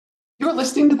You're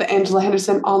listening to the Angela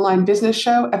Henderson Online Business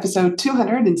Show, episode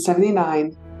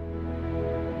 279.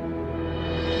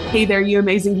 Hey there, you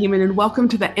amazing human, and welcome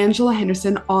to the Angela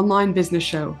Henderson Online Business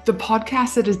Show, the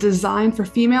podcast that is designed for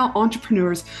female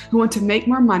entrepreneurs who want to make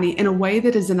more money in a way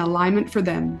that is in alignment for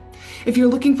them. If you're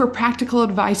looking for practical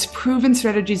advice, proven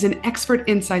strategies, and expert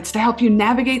insights to help you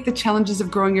navigate the challenges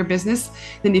of growing your business,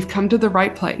 then you've come to the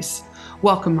right place.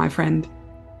 Welcome, my friend.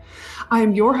 I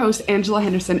am your host, Angela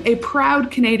Henderson, a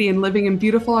proud Canadian living in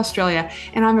beautiful Australia,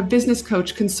 and I'm a business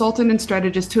coach, consultant, and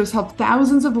strategist who has helped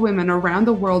thousands of women around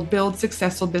the world build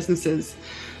successful businesses.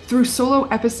 Through solo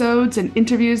episodes and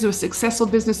interviews with successful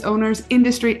business owners,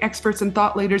 industry experts, and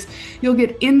thought leaders, you'll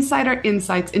get insider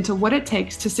insights into what it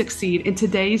takes to succeed in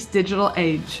today's digital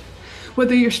age.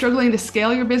 Whether you're struggling to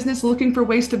scale your business, looking for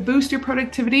ways to boost your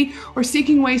productivity, or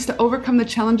seeking ways to overcome the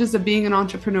challenges of being an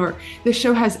entrepreneur, this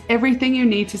show has everything you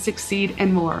need to succeed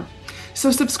and more. So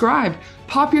subscribe,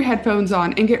 pop your headphones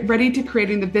on, and get ready to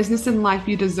creating the business and life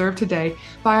you deserve today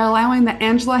by allowing the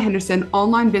Angela Henderson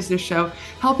Online Business Show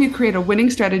help you create a winning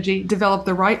strategy, develop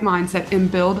the right mindset,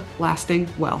 and build lasting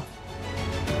wealth.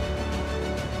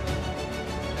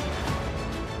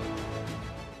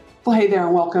 Well, hey there,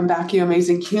 and welcome back, you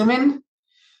amazing human.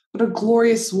 What a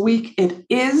glorious week it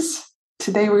is.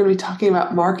 Today, we're going to be talking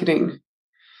about marketing.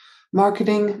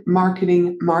 Marketing.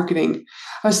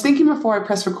 I was thinking before I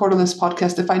press record on this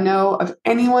podcast, if I know of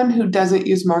anyone who doesn't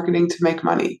use marketing to make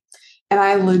money. And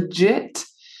I legit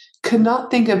could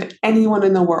not think of anyone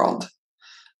in the world.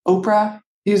 Oprah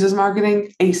uses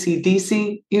marketing.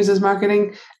 AC/DC uses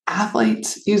marketing.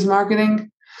 Athletes use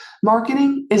marketing.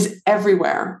 Marketing is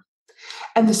everywhere.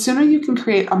 And the sooner you can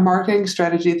create a marketing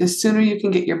strategy, the sooner you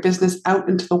can get your business out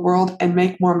into the world and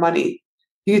make more money.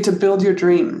 You get to build your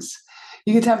dreams.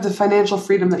 You get to have the financial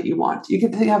freedom that you want. You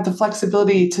get to have the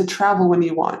flexibility to travel when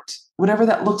you want, whatever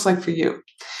that looks like for you.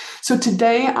 So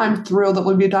today, I'm thrilled that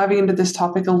we'll be diving into this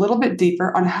topic a little bit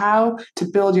deeper on how to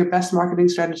build your best marketing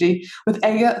strategy with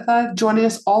Agatha joining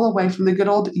us all the way from the good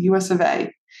old US of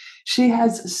A. She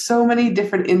has so many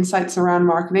different insights around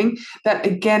marketing that,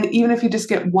 again, even if you just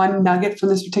get one nugget from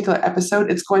this particular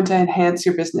episode, it's going to enhance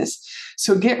your business.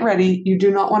 So get ready. You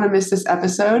do not want to miss this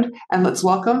episode. And let's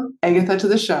welcome Agatha to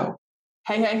the show.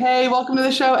 Hey, welcome to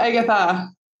the show, Agatha.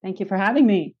 Thank you for having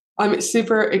me. I'm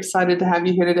super excited to have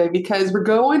you here today because we're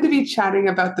going to be chatting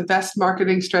about the best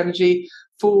marketing strategy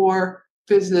for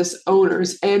business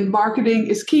owners. And marketing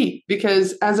is key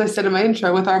because, as I said in my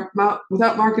intro, without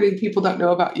marketing, people don't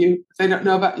know about you. If they don't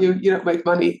know about you, you don't make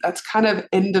money. That's kind of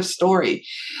end of story.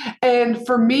 And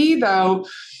for me, though,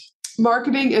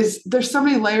 marketing there's so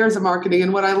many layers of marketing.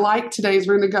 And what I like today is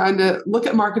we're going to go into look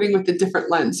at marketing with a different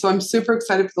lens. So I'm super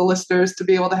excited for the listeners to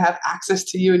be able to have access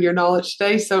to you and your knowledge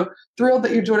today. So thrilled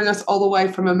that you're joining us all the way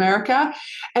from America.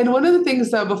 And one of the things,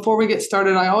 though, before we get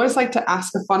started, I always like to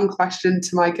ask a fun question to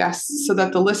my guests so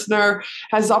that the listener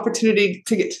has the opportunity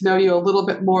to get to know you a little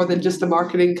bit more than just a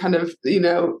marketing kind of,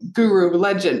 guru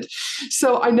legend.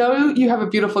 So I know you have a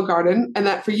beautiful garden and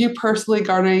that for you personally,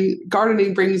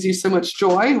 gardening brings you so much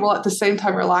joy. Well, at the same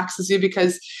time relaxes you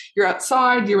because you're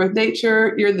outside, you're with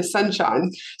nature, you're in the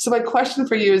sunshine. So my question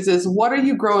for you is what are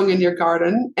you growing in your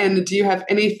garden? And do you have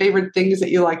any favorite things that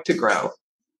you like to grow?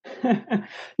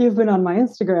 You've been on my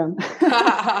Instagram.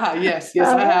 Yes,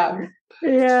 I have.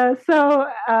 Yeah. So,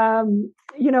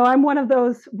 I'm one of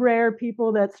those rare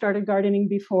people that started gardening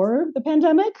before the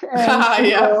pandemic.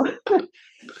 And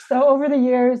so over the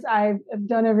years, I've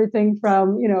done everything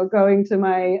from, going to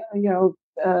my,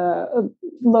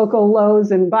 local Lowe's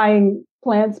and buying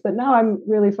plants. But now I'm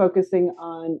really focusing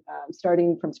on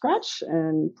starting from scratch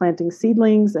and planting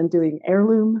seedlings and doing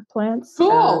heirloom plants.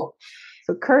 Cool.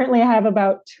 So currently I have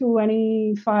about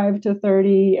 25 to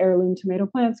 30 heirloom tomato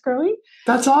plants growing.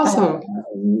 That's awesome.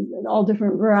 All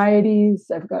different varieties.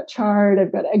 I've got chard,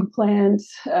 I've got eggplant,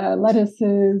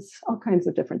 lettuces, all kinds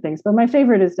of different things. But my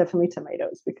favorite is definitely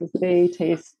tomatoes because they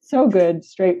taste so good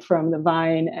straight from the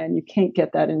vine, and you can't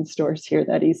get that in stores here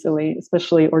that easily,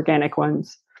 especially organic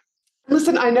ones.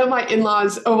 Listen, I know my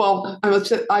in-laws,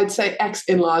 I'd say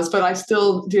ex-in-laws, but I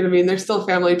still, do you know what I mean? They're still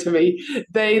family to me.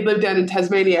 They live down in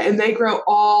Tasmania and they grow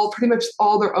pretty much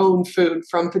all their own food,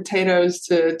 from potatoes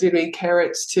to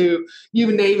carrots to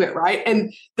you name it, right?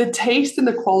 And the taste and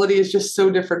the quality is just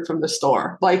so different from the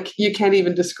store. Like you can't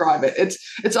even describe it.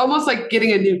 It's almost like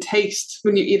getting a new taste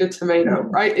when you eat a tomato,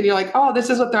 right? And you're like, oh, this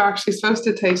is what they're actually supposed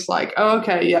to taste like. Oh,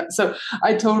 okay, yeah. So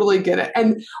I totally get it.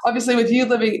 And obviously with you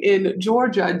living in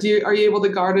Georgia, are you able to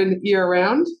garden year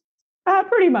round?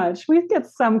 Pretty much. We get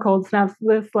some cold snaps.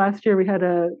 This last year we had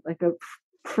a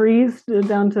freeze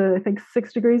down to, I think,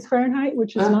 6 degrees Fahrenheit,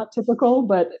 which is not typical,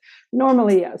 but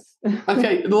normally, yes.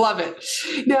 Okay, love it.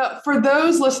 Now, for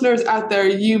those listeners out there,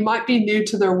 you might be new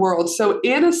to their world. So,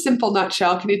 in a simple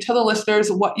nutshell, can you tell the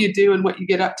listeners what you do and what you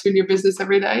get up to in your business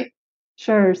every day?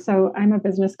 Sure. So I'm a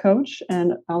business coach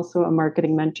and also a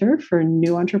marketing mentor for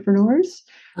new entrepreneurs.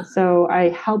 So I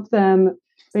help them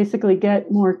basically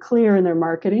get more clear in their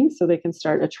marketing so they can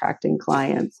start attracting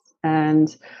clients.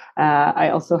 And I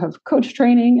also have coach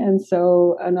training. And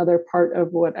so another part of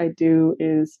what I do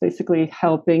is basically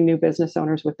helping new business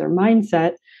owners with their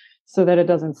mindset so that it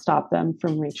doesn't stop them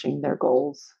from reaching their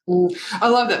goals. I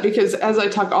love that because as I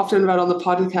talk often about on the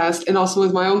podcast and also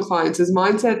with my own clients, is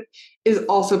mindset is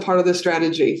also part of the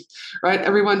strategy, right?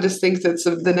 Everyone just thinks it's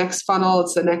the next funnel,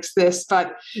 it's the next this,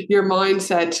 but your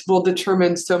mindset will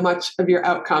determine so much of your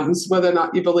outcomes, whether or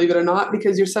not you believe it or not,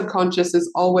 because your subconscious is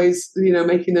always,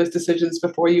 making those decisions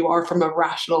before you are from a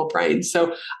rational brain.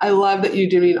 So I love that you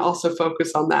do and also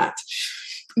focus on that.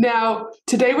 Now,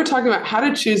 today we're talking about how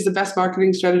to choose the best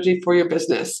marketing strategy for your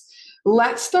business.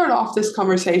 Let's start off this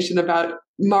conversation about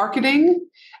marketing.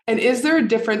 And is there a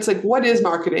difference? Like, what is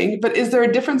marketing? But is there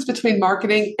a difference between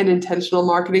marketing and intentional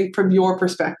marketing from your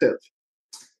perspective?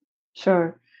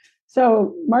 Sure.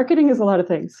 So marketing is a lot of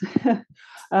things.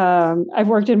 I've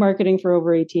worked in marketing for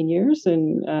over 18 years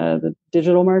in the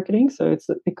digital marketing. So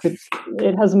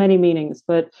it has many meanings,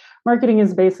 but marketing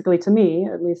is basically, to me,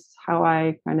 at least how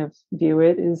I kind of view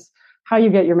it, is how you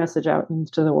get your message out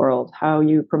into the world, how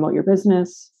you promote your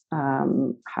business,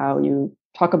 how you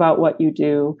talk about what you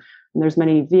do. And there's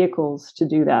many vehicles to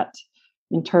do that.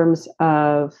 In terms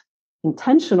of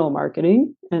intentional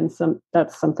marketing, and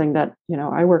that's something that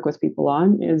I work with people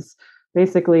on, is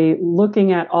basically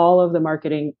looking at all of the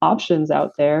marketing options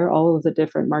out there, all of the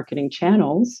different marketing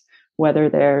channels, whether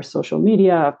they're social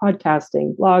media,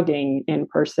 podcasting, blogging,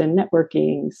 in-person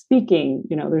networking, speaking.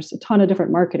 There's a ton of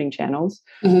different marketing channels,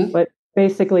 but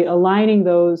basically aligning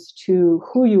those to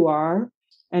who you are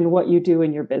and what you do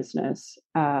in your business,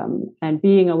 and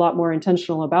being a lot more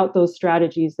intentional about those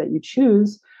strategies that you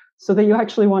choose so that you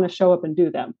actually want to show up and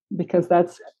do them, because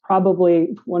that's probably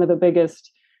one of the biggest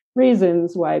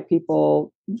reasons why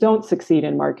people don't succeed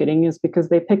in marketing, is because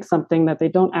they pick something that they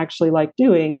don't actually like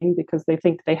doing because they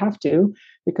think they have to,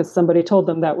 because somebody told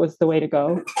them that was the way to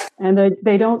go. And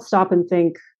they don't stop and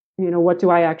think, what do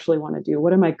I actually want to do?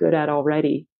 What am I good at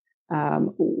already?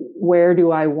 Where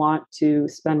do I want to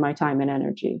spend my time and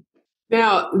energy?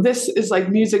 Now, this is like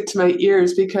music to my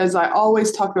ears because I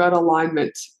always talk about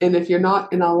alignment. And if you're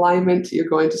not in alignment, you're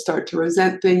going to start to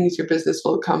resent things. Your business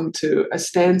will come to a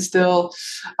standstill.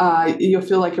 You'll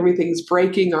feel like everything's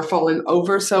breaking or falling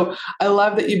over. So I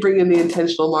love that you bring in the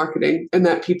intentional marketing and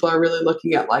that people are really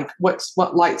looking at like what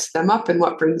lights them up and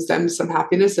what brings them some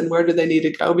happiness and where do they need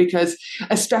to go? Because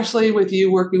especially with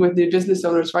you working with new business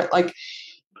owners, right? Like,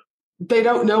 they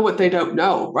don't know what they don't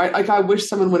know, right? Like, I wish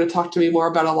someone would have talked to me more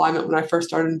about alignment when I first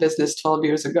started in business 12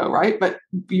 years ago, right? But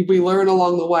we learn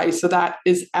along the way. So that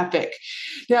is epic.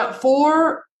 Now,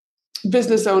 for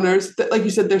business owners, like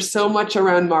you said, there's so much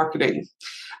around marketing.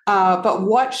 But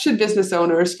what should business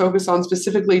owners focus on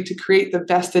specifically to create the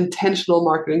best intentional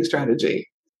marketing strategy?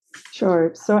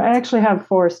 Sure. So I actually have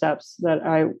 4 steps that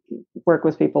I work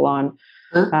with people on.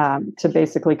 To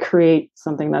basically create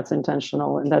something that's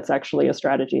intentional, and that's actually a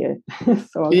strategy.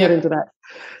 So I'll get into that.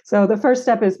 So the first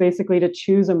step is basically to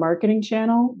choose a marketing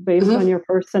channel based on your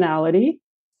personality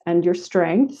and your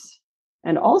strengths,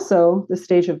 and also the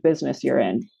stage of business you're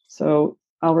in. So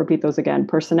I'll repeat those again: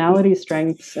 personality,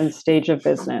 strengths, and stage of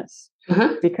business.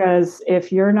 Because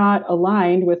if you're not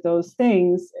aligned with those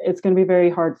things, it's going to be very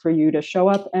hard for you to show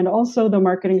up. And also the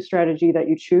marketing strategy that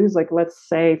you choose, like let's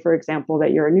say, for example,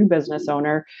 that you're a new business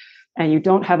owner and you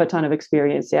don't have a ton of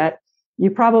experience yet, you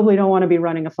probably don't want to be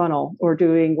running a funnel or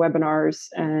doing webinars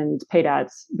and paid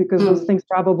ads, because those things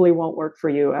probably won't work for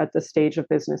you at the stage of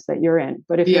business that you're in.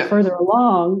 But if you're further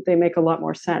along, they make a lot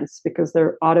more sense because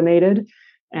they're automated.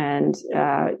 And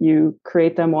you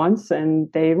create them once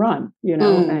and they run,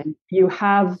 and you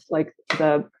have like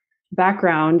the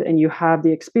background and you have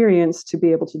the experience to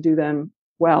be able to do them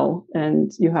well.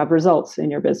 And you have results in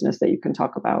your business that you can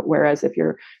talk about. Whereas if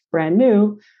you're brand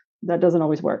new, that doesn't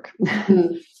always work.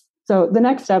 So the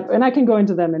next step, and I can go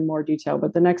into them in more detail,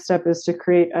 but the next step is to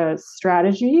create a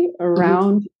strategy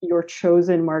around your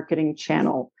chosen marketing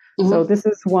channel. So this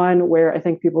is one where I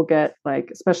think people get, like,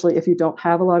 especially if you don't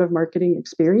have a lot of marketing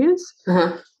experience,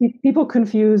 people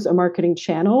confuse a marketing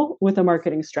channel with a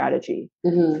marketing strategy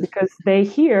because they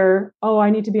hear, oh,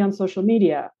 I need to be on social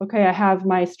media. Okay, I have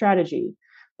my strategy.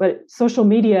 But social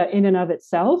media in and of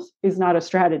itself is not a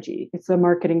strategy. It's a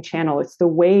marketing channel. It's the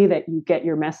way that you get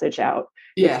your message out.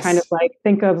 It's kind of Yes. like,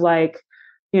 think of like,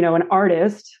 an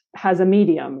artist has a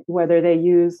medium, whether they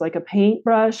use like a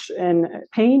paintbrush and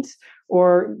paint,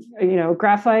 or,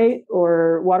 graphite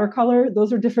or watercolor.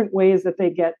 Those are different ways that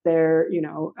they get their,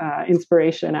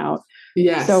 inspiration out. So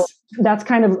Yes. that's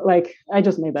kind of like, I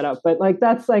just made that up, but like,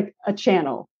 that's like a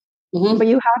channel. Mm-hmm. But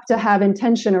you have to have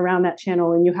intention around that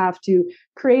channel, and you have to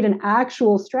create an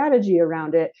actual strategy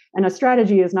around it. And a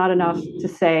strategy is not enough to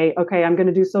say, okay, I'm going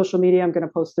to do social media, I'm going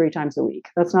to post 3 times a week.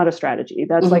 That's not a strategy.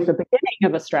 That's like the beginning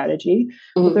of a strategy,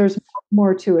 but there's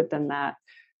more to it than that.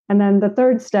 And then the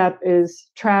third step is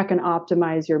track and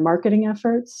optimize your marketing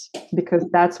efforts, because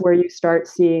that's where you start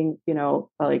seeing,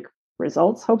 like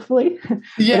results, hopefully. But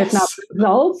if not Yes.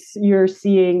 results, you're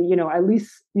seeing, at least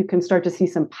you can start to see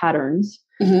some patterns.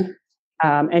 Mm-hmm.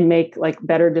 And make like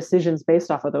better decisions based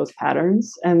off of those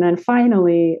patterns. And then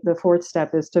finally, the fourth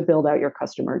step is to build out your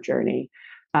customer journey,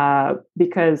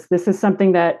 because this is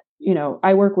something that,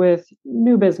 I work with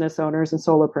new business owners and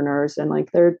solopreneurs, and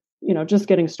like they're, just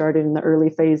getting started in the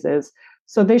early phases.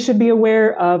 So they should be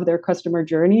aware of their customer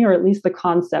journey, or at least the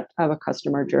concept of a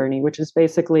customer journey, which is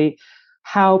basically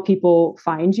how people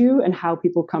find you and how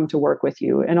people come to work with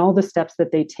you, and all the steps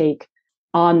that they take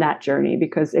on that journey.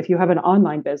 Because if you have an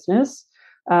online business,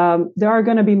 there are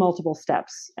going to be multiple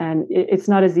steps, and it's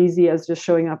not as easy as just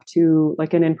showing up to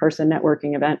like an in-person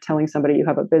networking event, telling somebody you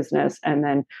have a business, and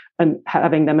then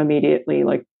having them immediately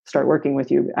like start working with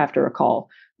you after a call.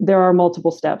 There are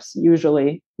multiple steps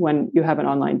usually when you have an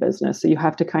online business. So you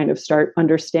have to kind of start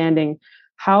understanding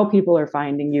how people are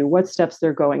finding you, what steps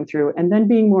they're going through, and then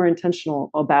being more intentional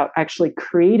about actually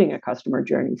creating a customer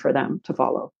journey for them to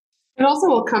follow. It also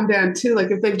will come down to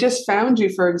like if they've just found you,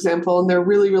 for example, and they're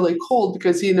really, really cold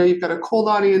because you've got a cold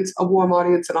audience, a warm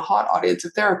audience, and a hot audience.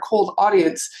 If they're a cold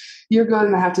audience, you're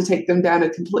going to have to take them down a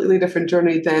completely different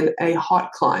journey than a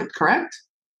hot client, correct?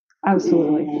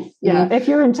 Absolutely. Yeah. Mm-hmm. If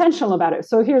you're intentional about it.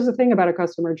 So here's the thing about a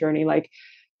customer journey, like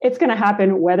it's going to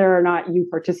happen whether or not you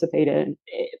participate in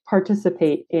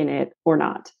it or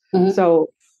not. Mm-hmm. So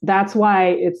that's why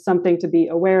it's something to be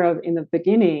aware of in the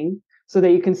beginning, so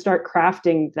that you can start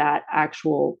crafting that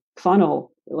actual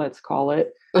funnel, let's call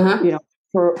it, Uh-huh.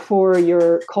 for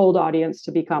your cold audience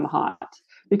to become hot.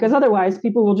 Because otherwise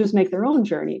people will just make their own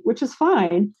journey, which is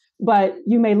fine, but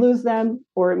you may lose them,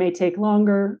 or it may take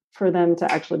longer for them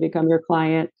to actually become your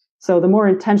client. So the more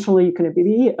intentional you can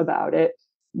be about it,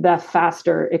 the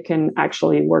faster it can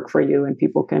actually work for you and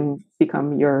people can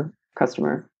become your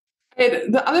customer.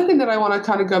 And the other thing that I want to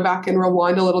kind of go back and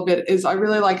rewind a little bit is I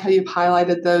really like how you've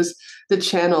highlighted the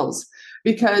channels,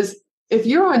 because if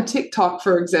you're on TikTok,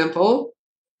 for example,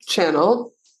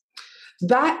 channel,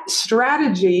 that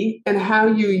strategy and how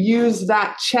you use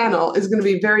that channel is going to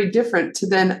be very different to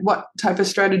then what type of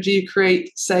strategy you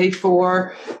create, say,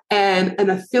 for an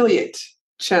affiliate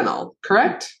channel,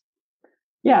 correct?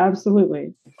 Yeah,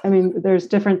 absolutely. I mean, there's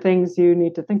different things you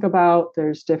need to think about.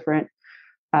 There's different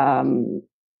um,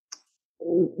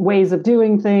 ways of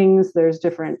doing things. There's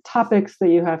different topics that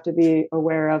you have to be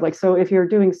aware of. Like, so if you're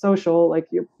doing social, like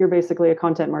you're basically a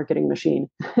content marketing machine.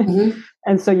 Mm-hmm.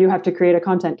 And so you have to create a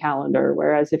content calendar.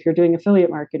 Whereas if you're doing affiliate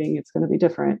marketing, it's going to be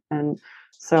different. And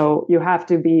so you have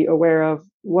to be aware of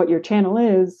what your channel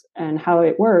is and how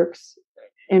it works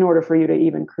in order for you to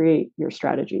even create your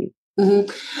strategy.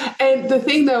 Mm-hmm. And the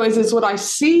thing though is what I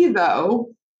see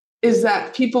though is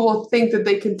that people will think that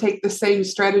they can take the same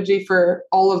strategy for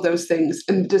all of those things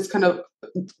and just kind of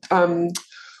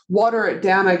water it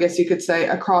down, I guess you could say,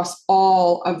 across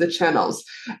all of the channels.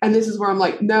 And this is where I'm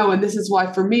like, no. And this is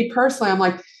why for me personally, I'm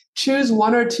like, choose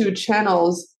 1 or 2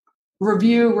 channels,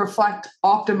 review, reflect,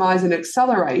 optimize, and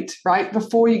accelerate, right?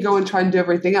 Before you go and try and do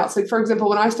everything else. Like, for example,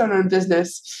 when I started in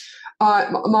business,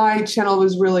 my channel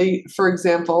was really, for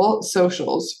example,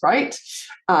 socials, right?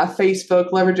 Facebook,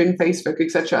 leveraging Facebook,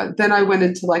 etc. Then I went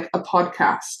into like a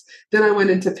podcast. Then I went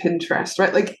into Pinterest,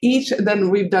 right? Like then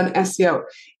we've done SEO.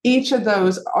 Each of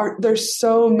those there's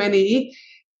so many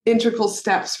integral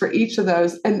steps for each of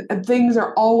those, and things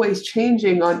are always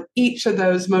changing on each of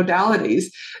those modalities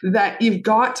that you've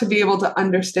got to be able to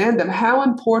understand them. How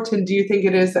important do you think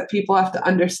it is that people have to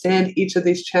understand each of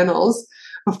these channels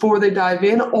before they dive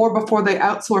in or before they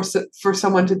outsource it for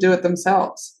someone to do it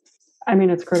themselves? I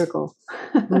mean, it's critical.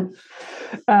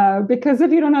 Mm-hmm. Because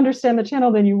if you don't understand the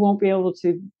channel, then you won't be able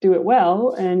to do it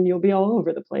well, and you'll be all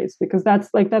over the place. Because that's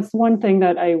one thing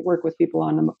that I work with people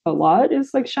on a lot, is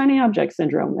like shiny object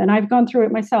syndrome. And I've gone through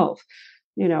it myself.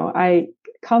 I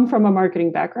come from a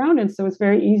marketing background, and so it's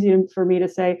very easy for me to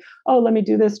say, oh, let me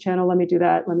do this channel, let me do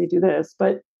that, let me do this.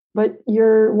 But but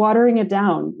you're watering it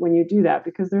down when you do that,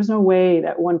 because there's no way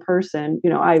that one person,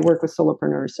 I work with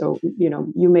solopreneurs. So,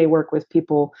 you may work with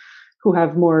people who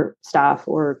have more staff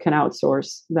or can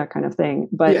outsource, that kind of thing.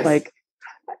 But Yes. like,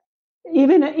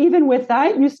 even with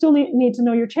that, you still need to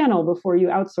know your channel before you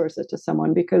outsource it to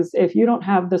someone, because if you don't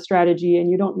have the strategy and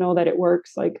you don't know that it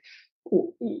works, like,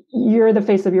 you're the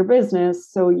face of your business.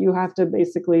 So you have to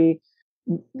basically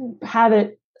have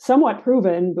it somewhat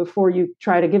proven before you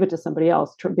try to give it to somebody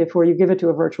else, before you give it to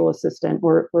a virtual assistant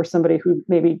or somebody who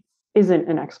maybe isn't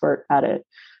an expert at it.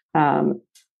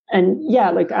 And yeah,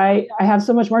 like I have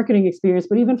so much marketing experience,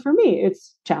 but even for me,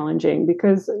 it's challenging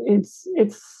because it's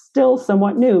still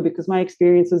somewhat new, because my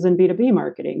experience is in B2B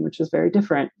marketing, which is very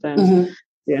different than,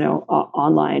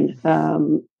 online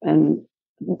and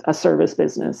a service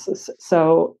business.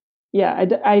 So yeah,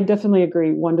 I definitely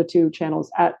agree. 1 to 2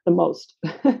 channels at the most.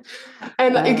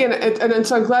 And again, and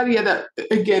so I'm glad, that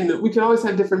again, we can always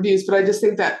have different views, but I just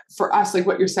think that for us, like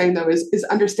what you're saying though, is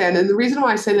understand. And the reason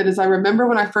why I say that is I remember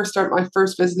when I first started my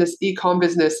first business, e-com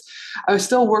business, I was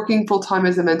still working full time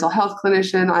as a mental health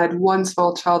clinician. I had one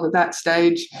small child at that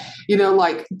stage,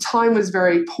 like time was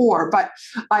very poor, but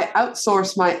I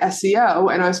outsourced my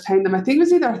SEO and I was paying them, I think it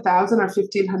was either $1,000 or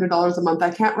 $1,500 a month.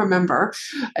 I can't remember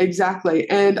exactly.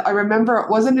 And I remember it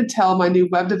wasn't until my new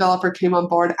web developer came on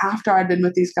board after I'd been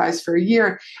with these guys for a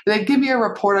year, and they'd give me a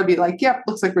report. I'd be like, yep,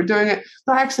 looks like we're doing it.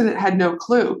 But I actually had no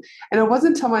clue. And it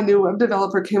wasn't until my new web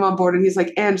developer came on board and he's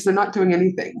like, Ange, they're not doing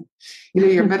anything.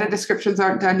 Your meta descriptions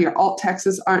aren't done. Your alt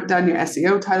texts aren't done. Your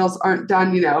SEO titles aren't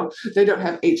done. They don't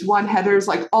have H1 headers,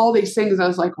 like all these things. I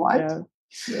was like, what? Yeah.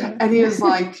 Yeah. And he was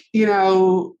like,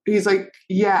 he's like,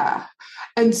 yeah.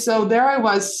 And so there I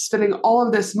was spending all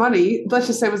of this money, let's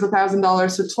just say it was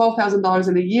 $1,000, so $12,000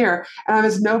 in a year. And I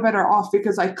was no better off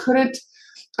because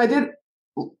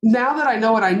now that I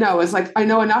know what I know, is like, I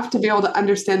know enough to be able to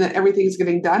understand that everything's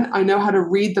getting done. I know how to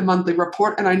read the monthly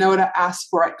report and I know how to ask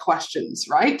the right questions,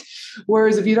 right?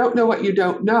 Whereas if you don't know what you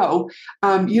don't know,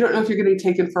 you don't know if you're getting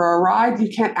taken for a ride. You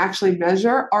can't actually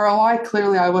measure ROI.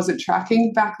 Clearly, I wasn't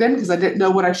tracking back then because I didn't know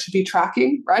what I should be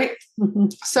tracking, right? Mm-hmm.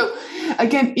 So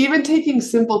again, even taking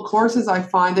simple courses, I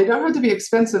find they don't have to be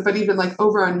expensive, but even like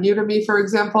over on Udemy, for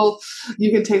example,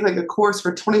 you can take like a course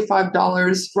for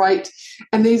 $25, right?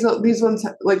 And these ones,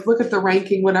 like, look at the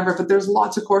ranking, whatever, but there's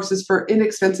lots of courses for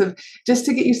inexpensive just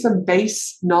to get you some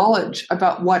base knowledge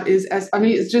about what is,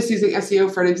 it's just using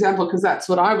SEO for an example, because that's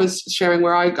what I was sharing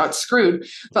where I got screwed,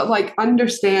 but like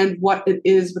understand what it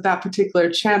is with that particular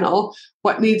channel,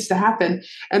 what needs to happen,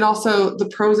 and also the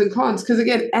pros and cons. Because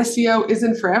again, SEO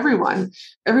isn't for everyone.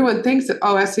 Everyone thinks that,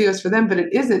 SEO is for them, but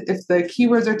it isn't. If the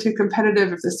keywords are too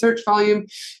competitive, if the search volume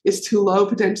is too low,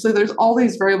 potentially, there's all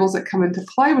these variables that come into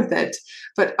play with it,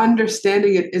 but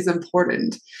understanding it is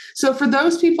important. So for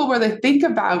those people where they think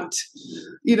about,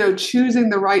 choosing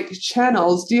the right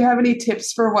channels, do you have any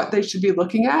tips for what they should be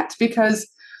looking at? Because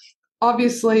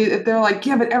obviously, if they're like,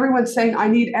 yeah, but everyone's saying I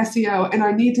need SEO and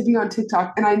I need to be on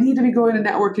TikTok and I need to be going to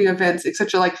networking events,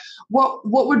 etc. Like, what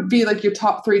would be like your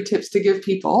top 3 tips to give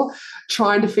people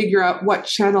trying to figure out what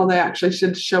channel they actually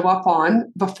should show up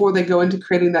on before they go into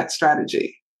creating that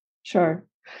strategy? Sure.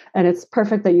 And it's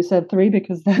perfect that you said 3,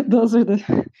 because those are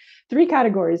the 3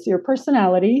 categories: your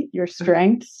personality, your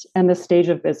strengths, and the stage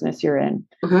of business you're in.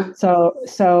 Uh-huh.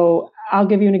 So I'll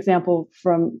give you an example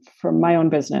from my own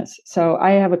business. So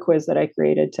I have a quiz that I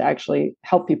created to actually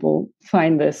help people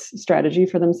find this strategy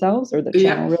for themselves, or the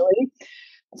channel, really.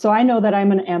 So I know that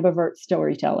I'm an ambivert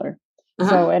storyteller. Uh-huh.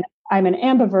 So, and I'm an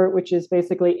ambivert, which is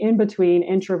basically in between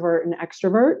introvert and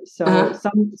extrovert. So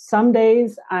some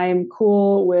days I'm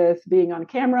cool with being on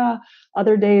camera.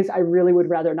 Other days I really would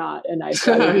rather not. And I'd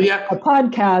rather a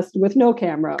podcast with no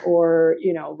camera, or,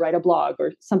 write a blog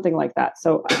or something like that.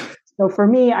 So for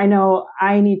me, I know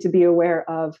I need to be aware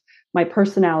of my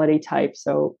personality type.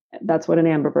 So that's what an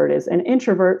ambivert is. An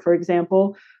introvert, for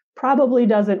example, probably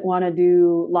doesn't want to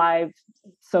do live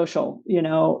social,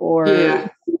 or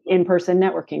in-person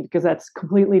networking, because that's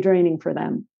completely draining for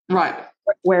them. Right.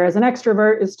 Whereas an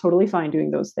extrovert is totally fine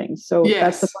doing those things. So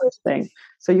that's the first thing.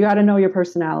 So you got to know your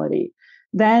personality.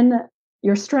 Then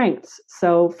your strengths.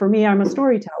 So for me, I'm a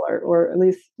storyteller, or at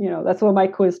least, that's what my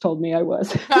quiz told me I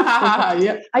was.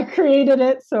 I created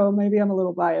it, so maybe I'm a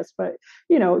little biased, but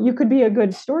you could be a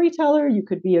good storyteller. You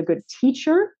could be a good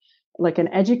teacher, like an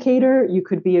educator. You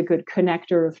could be a good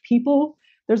connector of people.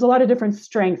 There's a lot of different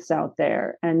strengths out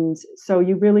there. And so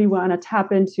you really want to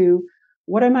tap into,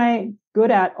 what am I good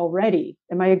at already?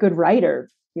 Am I a good writer?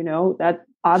 That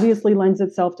obviously lends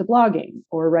itself to blogging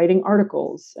or writing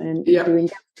articles and doing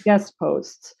guest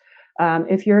posts.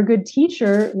 If you're a good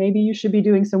teacher, maybe you should be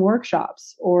doing some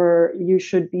workshops, or you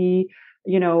should be,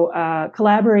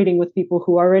 collaborating with people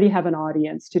who already have an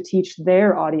audience to teach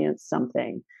their audience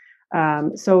something.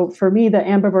 So for me, the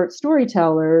ambivert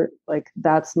storyteller, like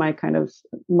that's my kind of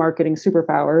marketing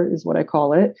superpower, is what I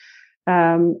call it,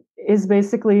 is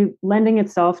basically lending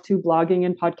itself to blogging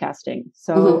and podcasting.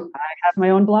 So I have my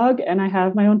own blog and I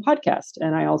have my own podcast,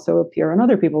 and I also appear on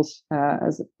other people's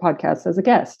as podcasts as a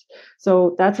guest.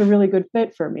 So that's a really good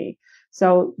fit for me.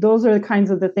 So those are the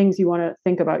kinds of the things you want to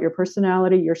think about: your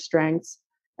personality, your strengths.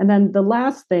 And then the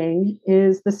last thing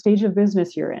is the stage of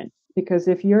business you're in. Because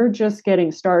if you're just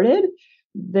getting started,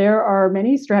 there are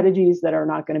many strategies that are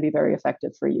not going to be very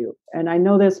effective for you. And I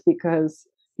know this because,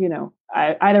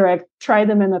 I've tried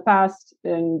them in the past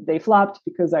and they flopped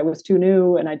because I was too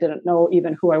new and I didn't know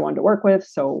even who I wanted to work with.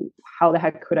 So how the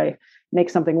heck could I make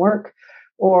something work?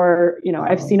 Or,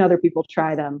 I've seen other people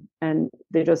try them and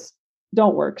they just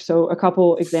don't work. So a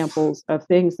couple examples of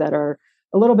things that are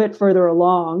a little bit further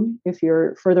along, if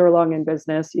you're further along in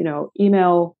business,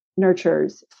 email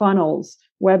nurtures, funnels,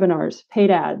 webinars, paid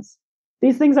ads.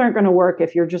 These things aren't going to work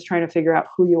if you're just trying to figure out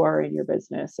who you are in your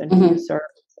business and who you serve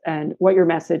and what your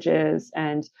message is,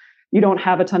 and you don't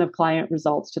have a ton of client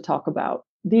results to talk about.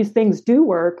 These things do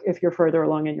work if you're further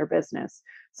along in your business.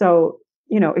 So,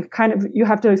 it kind of, you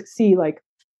have to see, like,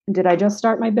 did I just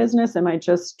start my business? Am I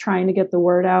just trying to get the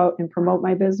word out and promote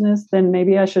my business? Then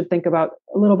maybe I should think about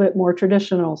a little bit more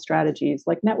traditional strategies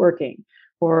like networking,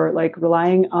 or like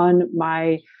relying on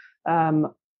my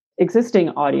existing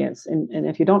audience. And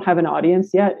if you don't have an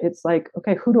audience yet, it's like,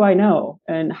 okay, who do I know?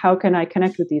 And how can I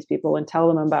connect with these people and tell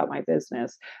them about my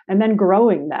business? And then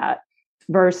growing that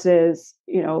versus,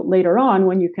 later on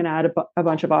when you can add a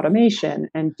bunch of automation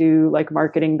and do like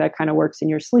marketing that kind of works in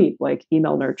your sleep, like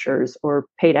email nurtures or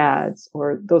paid ads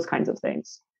or those kinds of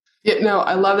things. Yeah, no,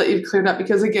 I love that you've cleared up,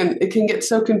 because again, it can get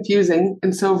so confusing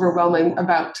and so overwhelming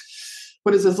about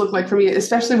what does this look like for me,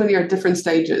 especially when you're at different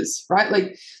stages, right?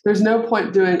 Like there's no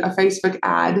point doing a Facebook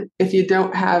ad if you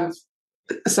don't have,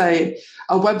 say,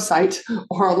 a website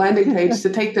or a landing page to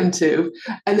take them to,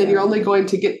 and then you're only going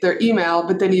to get their email,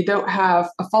 but then you don't have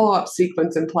a follow-up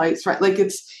sequence in place, right? Like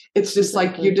it's just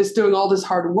like you're just doing all this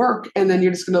hard work and then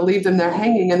you're just going to leave them there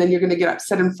hanging, and then you're going to get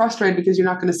upset and frustrated because you're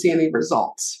not going to see any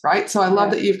results, right? So I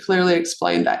love that you've clearly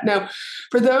explained that. Now,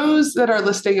 for those that are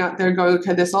listening out there going,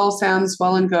 okay, this all sounds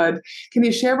well and good, can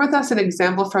you share with us an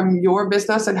example from your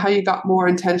business and how you got more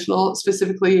intentional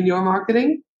specifically in your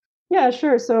marketing? Yeah,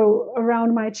 sure. So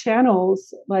around my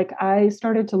channels, like I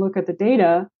started to look at the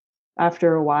data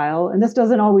after a while, and this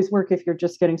doesn't always work if you're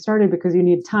just getting started because you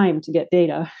need time to get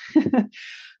data.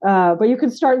 But you can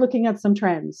start looking at some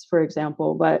trends, for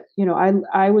example. But,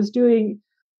 I was doing,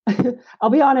 I'll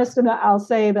be honest, and I'll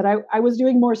say that I was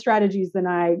doing more strategies than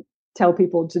I tell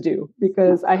people to do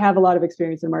because I have a lot of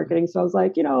experience in marketing. So I was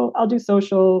like, I'll do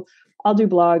social, I'll do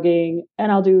blogging,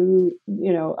 and I'll do,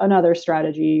 another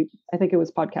strategy. I think it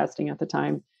was podcasting at the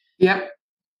time. Yep.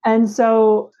 And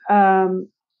so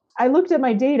I looked at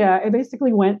my data. I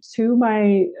basically went to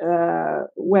my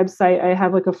website. I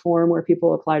have like a form where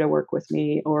people apply to work with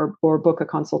me or book a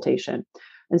consultation.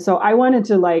 And so I wanted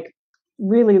to like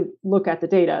really look at the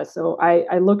data. So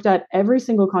I looked at every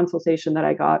single consultation that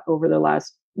I got over the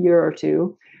last year or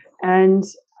two. And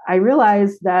I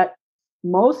realized that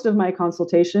most of my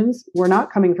consultations were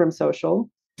not coming from social.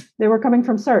 They were coming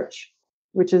from search,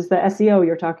 which is the SEO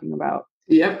you're talking about.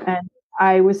 Yep. And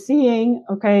I was seeing,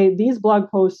 okay, these blog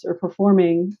posts are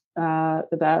performing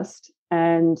the best.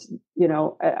 And,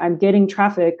 I'm getting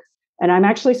traffic, and I'm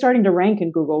actually starting to rank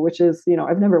in Google, which is,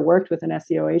 I've never worked with an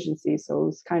SEO agency. So it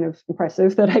was kind of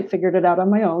impressive that I figured it out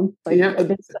on my own. Like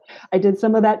I did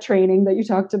some of that training that you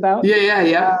talked about.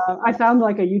 Yeah. I found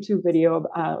like a YouTube video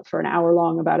for an hour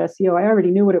long about SEO. I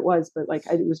already knew what it was, but like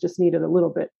I was just needed a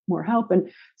little bit more help. And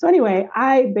so anyway,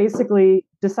 I basically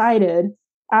decided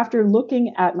after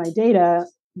looking at my data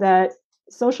that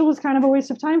social was kind of a waste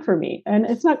of time for me. And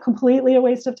it's not completely a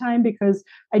waste of time because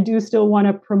I do still want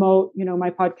to promote, my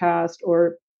podcast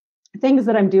or things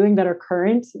that I'm doing that are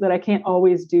current that I can't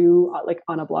always do like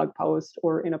on a blog post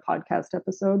or in a podcast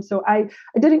episode. So I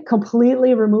didn't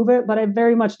completely remove it, but I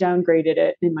very much downgraded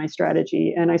it in my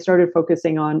strategy. And I started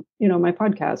focusing on, my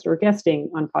podcast or guesting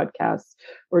on podcasts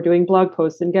or doing blog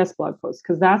posts and guest blog posts,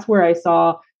 because that's where I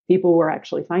saw people were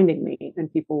actually finding me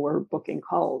and people were booking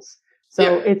calls.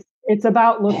 So it's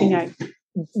about looking at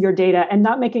your data and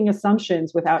not making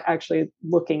assumptions without actually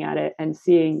looking at it and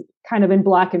seeing kind of in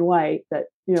black and white that,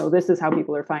 this is how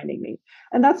people are finding me.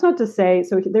 And that's not to say,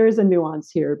 so there is a nuance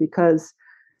here because,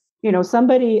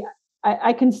 somebody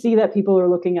I can see that people are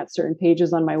looking at certain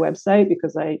pages on my website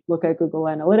because I look at Google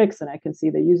Analytics and I can see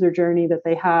the user journey that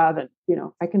they have. And,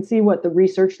 I can see what the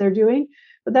research they're doing.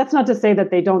 But that's not to say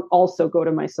that they don't also go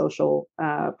to my social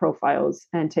profiles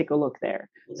and take a look there.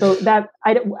 So that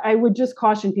I would just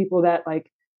caution people that,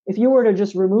 like, if you were to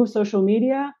just remove social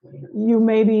media, you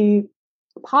maybe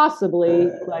possibly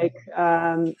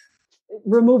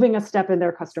removing a step in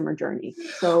their customer journey.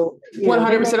 So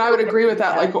 100%, I would agree with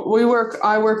that. Like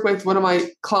I work with one of my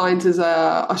clients is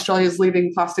Australia's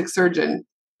leading plastic surgeon.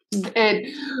 And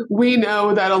we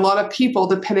know that a lot of people,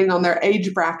 depending on their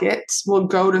age brackets, will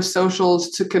go to socials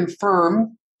to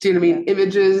confirm, do you know what I mean,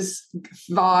 images,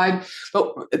 vibe,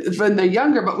 but when they're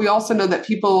younger. But we also know that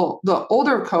people, the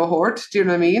older cohort, do you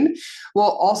know what I mean,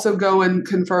 will also go and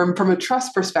confirm from a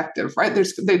trust perspective, right?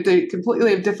 They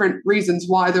completely have different reasons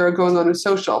why they're going on a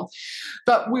social.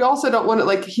 But we also don't want to,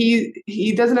 like,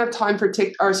 he doesn't have time for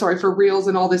for Reels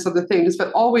and all these other things.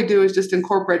 But all we do is just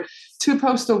incorporate 2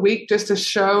 posts a week just to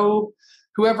show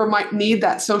whoever might need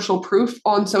that social proof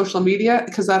on social media,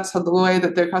 because that's the way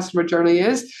that their customer journey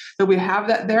is, that we have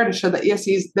that there to show that, yes,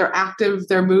 they're active,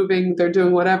 they're moving, they're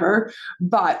doing whatever,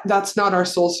 but that's not our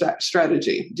sole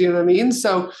strategy. Do you know what I mean?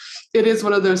 So it is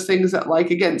one of those things that,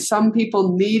 like, again, some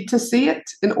people need to see it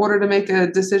in order to make a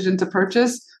decision to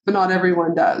purchase, but not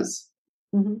everyone does.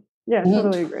 Mm-hmm. Yeah,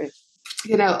 totally agree.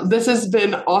 This has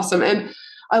been awesome. And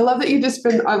I love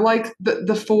that I like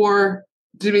the 4,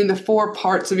 doing the 4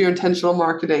 parts of your intentional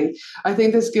marketing. I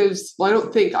think this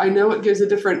I know it gives a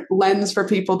different lens for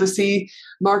people to see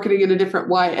marketing in a different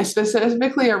way,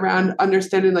 specifically around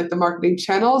understanding, like, the marketing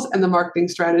channels and the marketing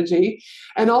strategy.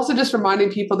 And also just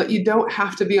reminding people that you don't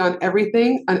have to be on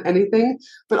everything, on anything,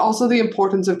 but also the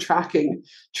importance of tracking.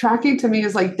 Tracking to me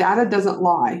is like, data doesn't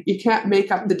lie. You can't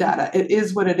make up the data. It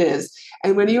is what it is.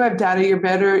 And when you have data,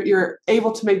 you're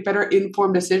able to make better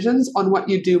informed decisions on what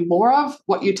you do more of,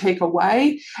 what you take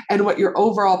away, and what your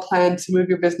overall plan to move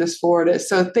your business forward is.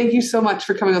 So thank you so much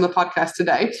for coming on the podcast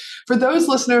today. For those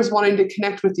listeners wanting to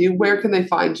connect with you, where can they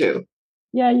find you?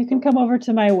 Yeah, you can come over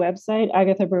to my website,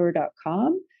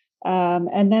 agathabrewer.com.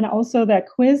 And then also that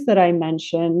quiz that I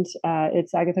mentioned,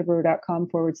 it's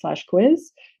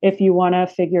agathabrewer.com/quiz. If you want to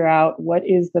figure out what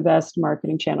is the best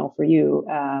marketing channel for you,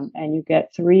 and you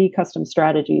get 3 custom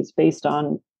strategies based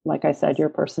on, like I said, your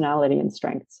personality and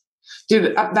strengths.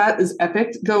 Dude, that is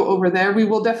epic. Go over there. We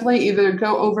will definitely either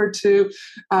go over to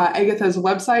Agatha's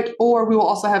website, or we will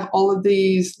also have all of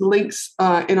these links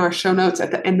in our show notes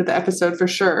at the end of the episode for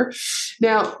sure.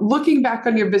 Now, looking back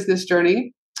on your business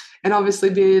journey, and obviously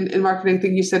being in marketing, I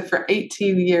think you said for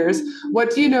 18 years,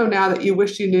 what do you know now that you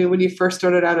wish you knew when you first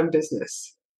started out in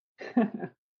business?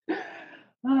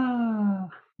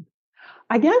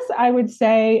 I guess I would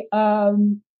say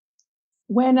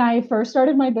when I first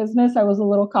started my business, I was a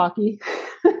little cocky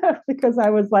because I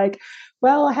was like,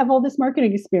 well, I have all this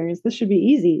marketing experience. This should be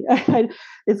easy.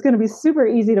 It's going to be super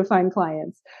easy to find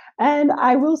clients. And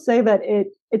I will say that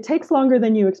it takes longer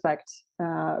than you expect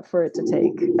for it to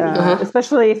take,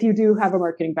 especially if you do have a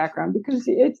marketing background, because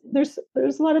there's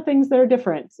a lot of things that are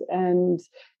different, and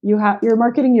you're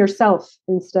marketing yourself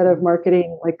instead of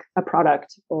marketing like a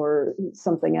product or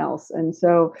something else. And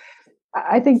so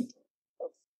I think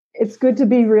it's good to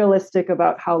be realistic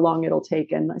about how long it'll take.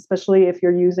 And especially if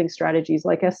you're using strategies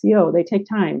like SEO, they take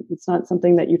time. It's not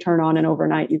something that you turn on and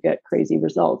overnight you get crazy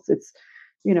results. It's,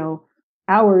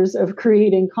 hours of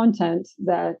creating content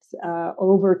that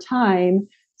over time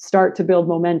start to build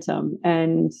momentum.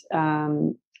 And,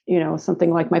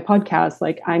 something like my podcast,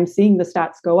 like I'm seeing the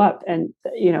stats go up, and,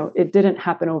 it didn't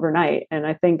happen overnight. And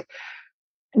I think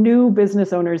new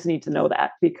business owners need to know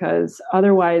that, because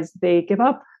otherwise they give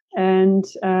up. And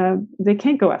they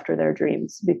can't go after their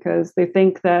dreams because they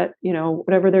think that,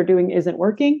 whatever they're doing isn't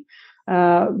working.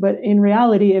 But in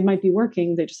reality, it might be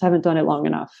working. They just haven't done it long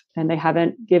enough, and they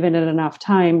haven't given it enough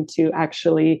time to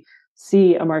actually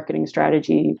see a marketing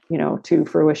strategy, to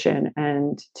fruition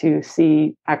and to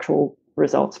see actual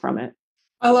results from it.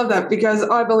 I love that, because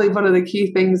I believe one of the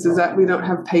key things is that we don't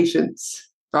have patience,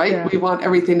 right? Yeah. We want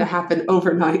everything to happen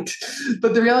overnight.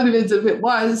 But the reality is, if it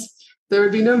was, there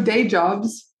would be no day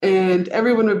jobs, and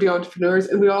everyone would be entrepreneurs,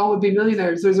 and we all would be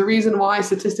millionaires. There's a reason why,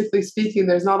 statistically speaking,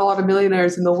 there's not a lot of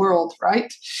millionaires in the world,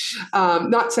 right?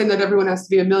 Not saying that everyone has to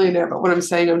be a millionaire, but what I'm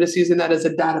saying, I'm just using that as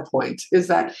a data point, is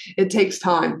that it takes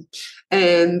time,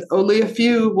 and only a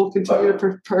few will continue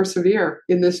to persevere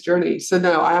in this journey. So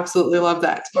no, I absolutely love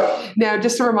that. Now,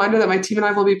 just a reminder that my team and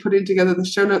I will be putting together the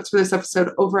show notes for this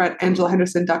episode over at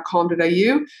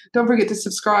angelahenderson.com.au. Don't forget to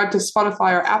subscribe to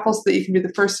Spotify or Apple so that you can be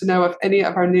the first to know of any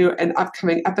of our new and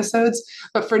upcoming episodes. episodes.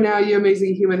 But for now, you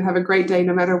amazing human, have a great day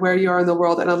no matter where you are in the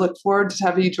world. And I look forward to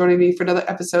having you joining me for another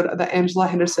episode of the Angela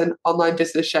Henderson Online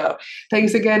Business Show.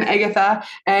 Thanks again, Agatha,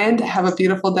 and have a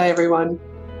beautiful day, everyone.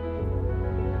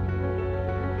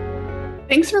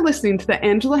 Thanks for listening to the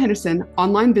Angela Henderson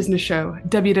Online Business Show,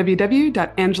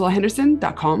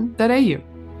 www.angelahenderson.com.au.